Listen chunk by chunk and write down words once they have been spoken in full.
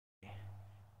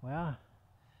Well,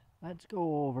 let's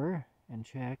go over and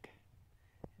check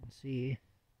and see.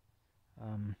 What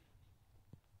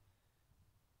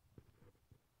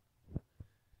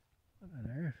on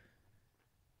earth?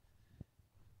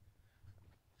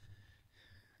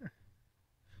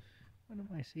 What am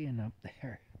I seeing up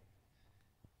there?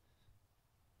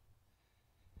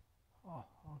 Oh,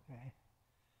 okay.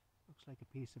 Looks like a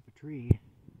piece of a tree.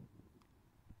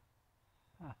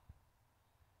 Huh.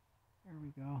 There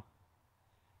we go.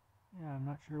 Yeah, I'm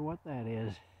not sure what that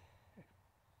is. There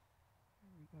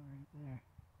we go, right there.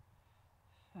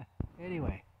 Huh.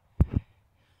 Anyway,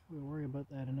 we'll worry about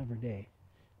that another day.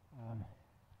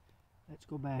 Let's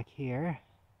go back here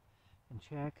and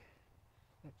check.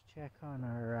 Let's check on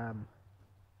our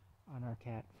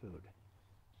cat food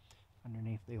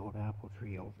underneath the old apple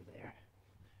tree over there.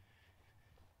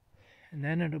 And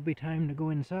then it'll be time to go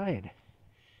inside.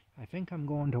 I think I'm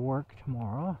going to work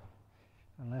tomorrow,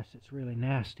 unless it's really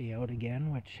nasty out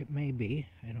again, which it may be.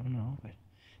 I don't know, but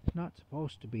it's not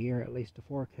supposed to be, or at least the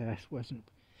forecast wasn't.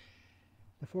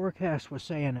 The forecast was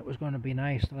saying it was going to be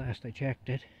nice the last I checked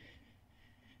it.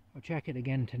 I'll check it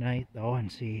again tonight though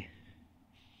and see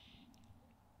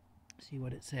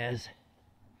what it says.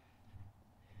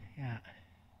 Yeah.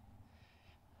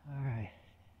 Alright.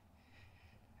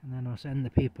 And then I'll send the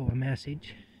people a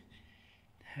message.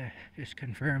 Just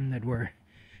confirm that we're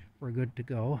good to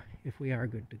go, if we are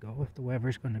good to go, if the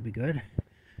weather's going to be good.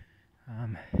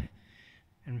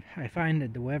 And I find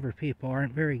that the weather people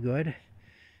aren't very good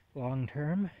long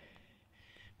term,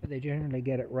 but they generally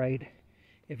get it right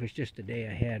if it's just a day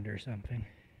ahead or something.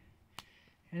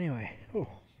 Anyway, oh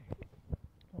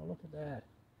look at that.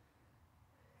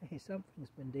 Hey,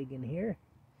 something's been digging here.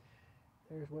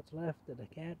 There's what's left of the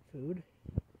cat food.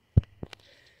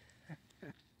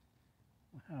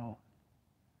 Wow.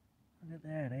 Look at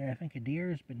that. Hey, I think a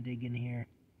deer's been digging here.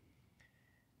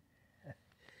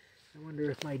 I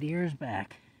wonder if my deer's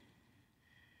back.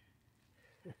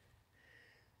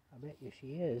 I bet you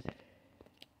she is.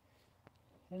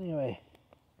 Anyway.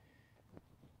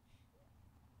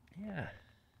 Yeah.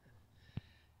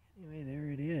 Anyway, there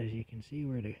it is. You can see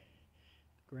where the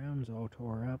ground's all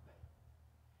tore up.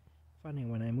 Funny,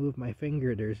 when I move my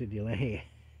finger, there's a delay.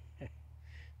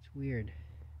 It's weird.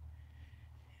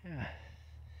 Yeah.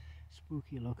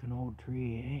 Spooky looking old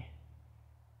tree,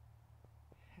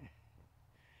 eh?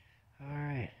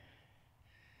 Alright.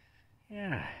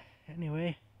 Yeah.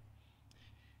 Anyway,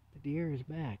 the deer is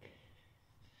back.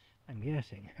 I'm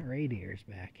guessing. Or a deer's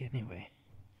back, anyway.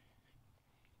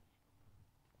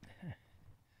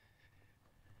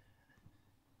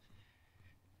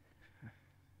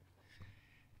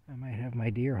 I might have my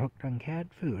deer hooked on cat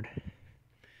food.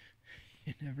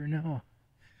 You never know.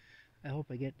 I hope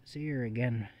I get to see her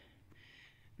again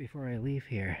before I leave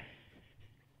here.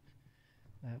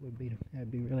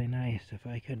 That'd be really nice if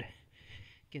I could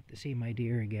get to see my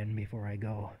deer again before I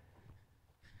go.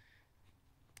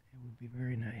 It would be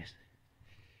very nice.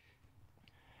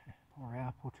 Poor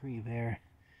apple tree there.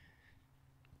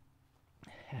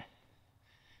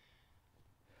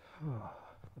 Oh,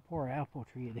 the poor apple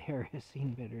tree there has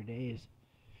seen better days.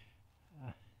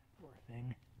 Poor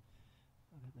thing.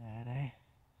 Look at that, eh?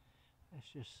 That's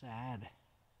just sad.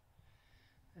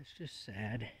 That's just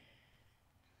sad.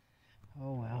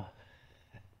 Oh well.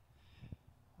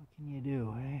 What can you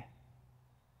do, eh?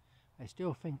 I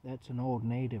still think that's an old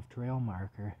native trail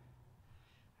marker.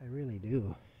 I really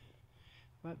do.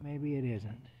 But maybe it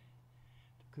isn't.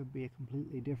 There could be a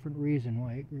completely different reason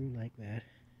why it grew like that.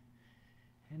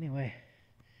 Anyway,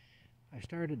 I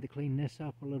started to clean this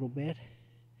up a little bit,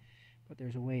 but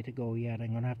there's a way to go yet.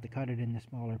 I'm going to have to cut it into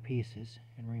smaller pieces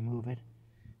and remove it.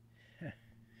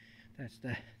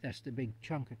 That's the big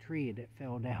chunk of tree that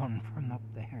fell down from up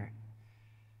there.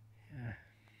 Yeah.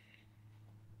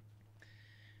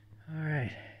 All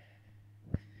right.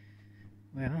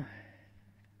 Well,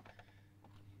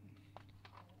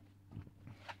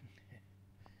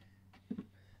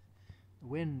 the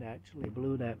wind actually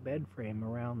blew that bed frame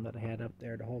around that I had up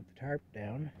there to hold the tarp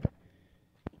down.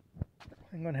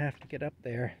 I'm going to have to get up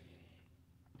there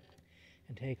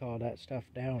and take all that stuff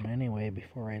down anyway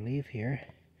before I leave here,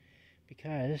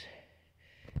 because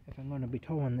if I'm going to be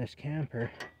towing this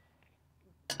camper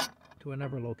to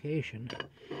another location,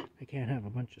 I can't have a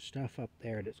bunch of stuff up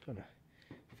there that's going to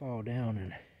fall down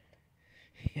and,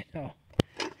 you know,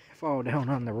 fall down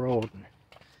on the road and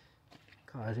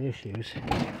cause issues.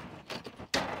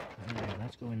 Alright,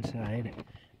 let's go inside.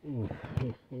 Ooh,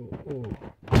 ooh, ooh, ooh.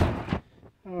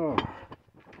 Oh.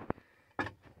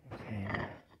 Okay.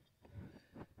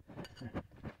 Put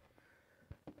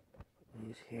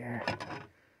these here.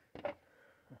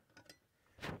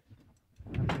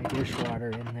 Okay. dishwater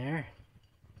in there.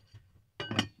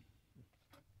 Hey,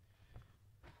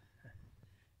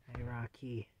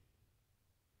 Rocky.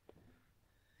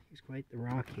 He's quite the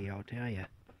Rocky, I'll tell you.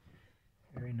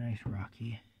 Very nice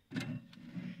Rocky.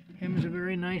 Him's a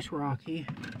very nice Rocky.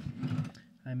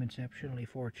 I'm exceptionally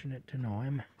fortunate to know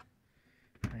him.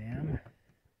 I am.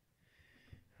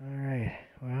 Alright,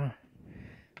 well,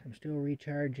 I'm still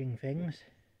recharging things.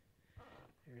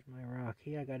 There's my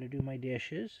Rocky. I gotta do my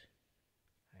dishes.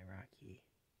 Hi, Rocky.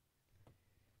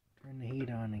 Turn the heat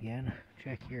on again.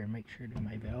 Check here and make sure that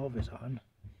my valve is on.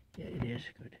 Yeah, it is.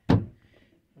 Good.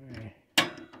 Alright.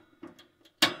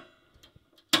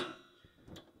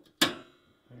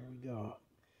 There we go.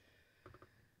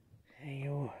 Hey,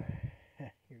 you.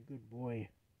 You're a good boy.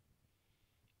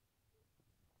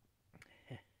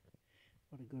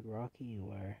 What a good Rocky you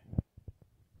are.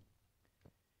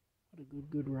 What a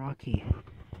good Rocky.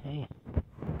 Hey.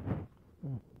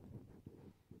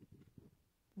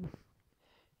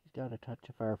 He's got a touch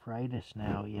of arthritis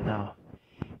now, you know.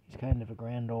 He's kind of a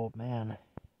grand old man.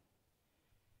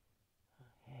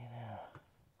 Okay, now.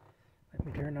 Let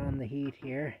me turn on the heat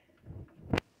here.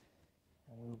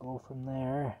 And we'll go from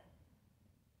there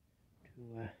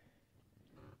to,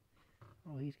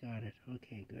 oh, he's got it.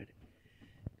 Okay, good.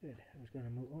 Good. I was going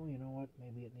to move. Oh, you know what?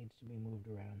 Maybe it needs to be moved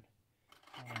around.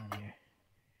 Hold on here.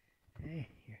 Hey,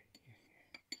 here.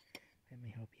 Let me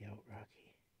help you out,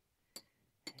 Rocky.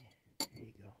 Hey, there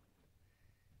you go.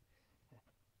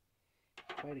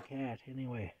 Quite a cat,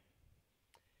 anyway.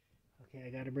 Okay,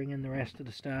 I got to bring in the rest of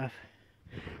the stuff.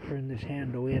 Turn this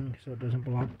handle in so it doesn't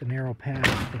block the narrow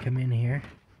path to come in here.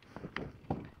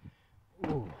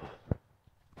 Ooh.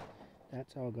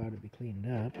 That's all got to be cleaned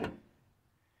up.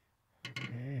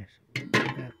 Okay, so we'll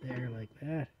put that there like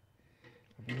that.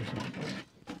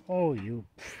 Oh, you.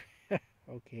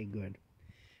 Okay, good.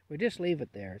 We just leave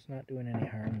it there. It's not doing any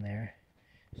harm there.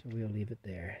 So we'll leave it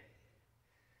there.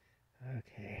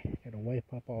 Okay, gotta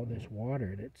wipe up all this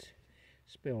water that's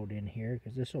spilled in here,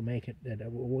 because this will make it that a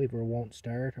weaver won't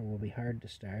start, or will be hard to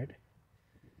start.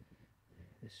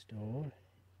 This stove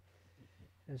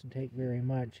doesn't take very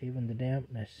much. Even the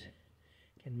dampness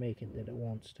can make it that it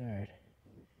won't start.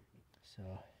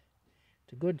 So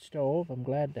it's a good stove. I'm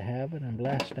glad to have it. I'm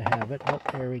blessed to have it. Oh,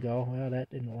 there we go. Well,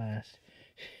 that didn't last.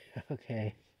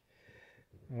 Okay.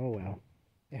 Oh well.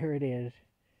 There it is.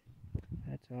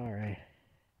 That's all right.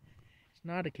 It's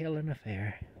not a killing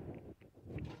affair.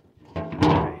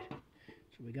 Alright,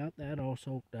 so we got that all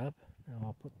soaked up. Now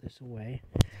I'll put this away.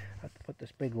 I have to put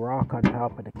this big rock on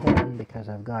top of the can because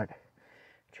I've got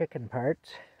chicken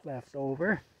parts left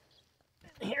over.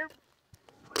 And here,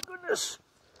 my goodness.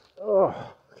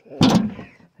 Oh, okay.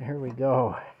 There we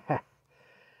go.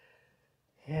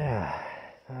 Yeah,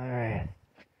 alright.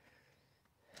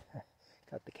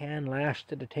 Got the can lashed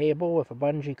to the table with a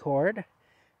bungee cord.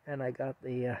 And I got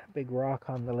the big rock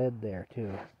on the lid there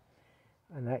too.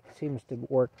 And that seems to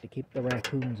work to keep the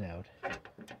raccoons out.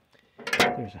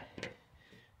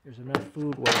 There's enough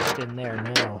food waste in there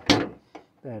now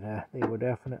that they would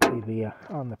definitely be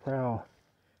on the prowl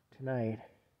tonight.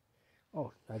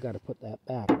 Oh, I got to put that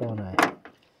back, don't I?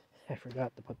 I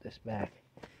forgot to put this back.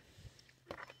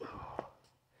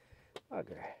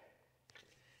 Bugger.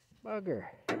 Bugger.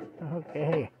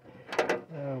 Okay.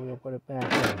 We'll put it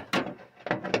back in.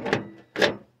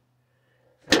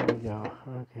 There we go.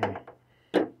 Okay.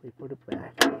 We put it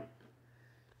back.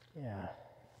 Yeah.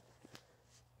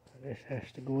 This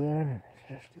has to go in, and this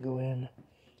has to go in,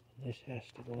 and this has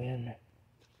to go in.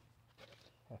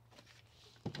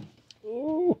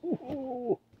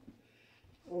 Ooh!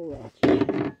 Oh,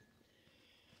 Rocky.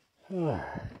 Oh,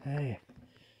 hey.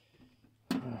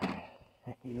 Oh,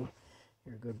 you're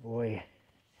a good boy.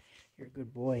 You're a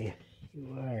good boy.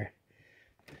 You are.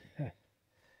 Let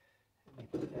me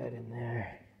put that in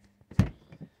there.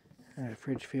 The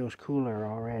fridge feels cooler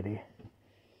already.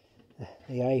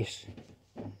 The ice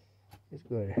is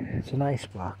good. It's an ice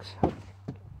box. Oh,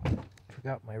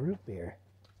 forgot my root beer.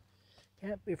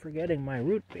 Can't be forgetting my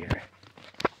root beer.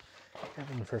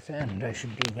 Heaven forfend, I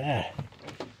should do that.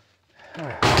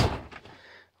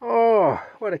 Oh,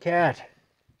 what a cat.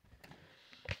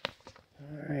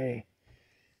 Alright.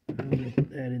 Let me put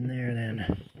that in there then.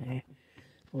 Okay.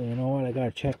 Well, you know what? I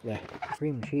gotta check the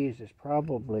cream cheese is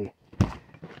probably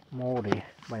moldy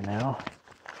by now.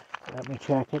 Let me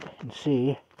check it and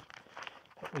see.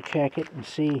 Let me check it and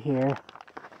see here.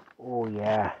 Oh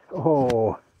yeah.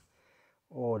 Oh,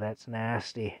 that's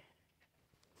nasty.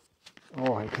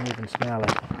 Oh, I can even smell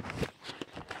it.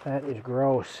 That is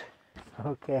gross.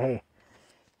 Okay.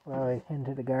 Well,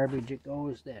 into the garbage it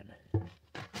goes then.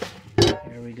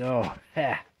 There we go.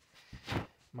 Ha.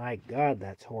 My God,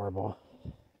 that's horrible.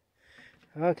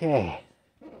 Okay.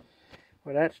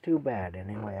 Well, that's too bad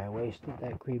anyway. I wasted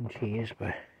that cream cheese,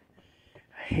 but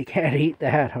you can't eat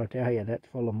that, I'll tell you. That's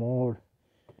full of mold.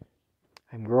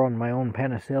 I'm growing my own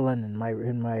penicillin in my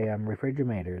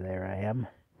refrigerator there, I am.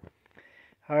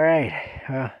 Alright,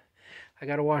 well, I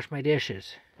gotta wash my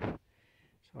dishes.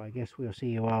 So I guess we'll see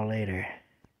you all later.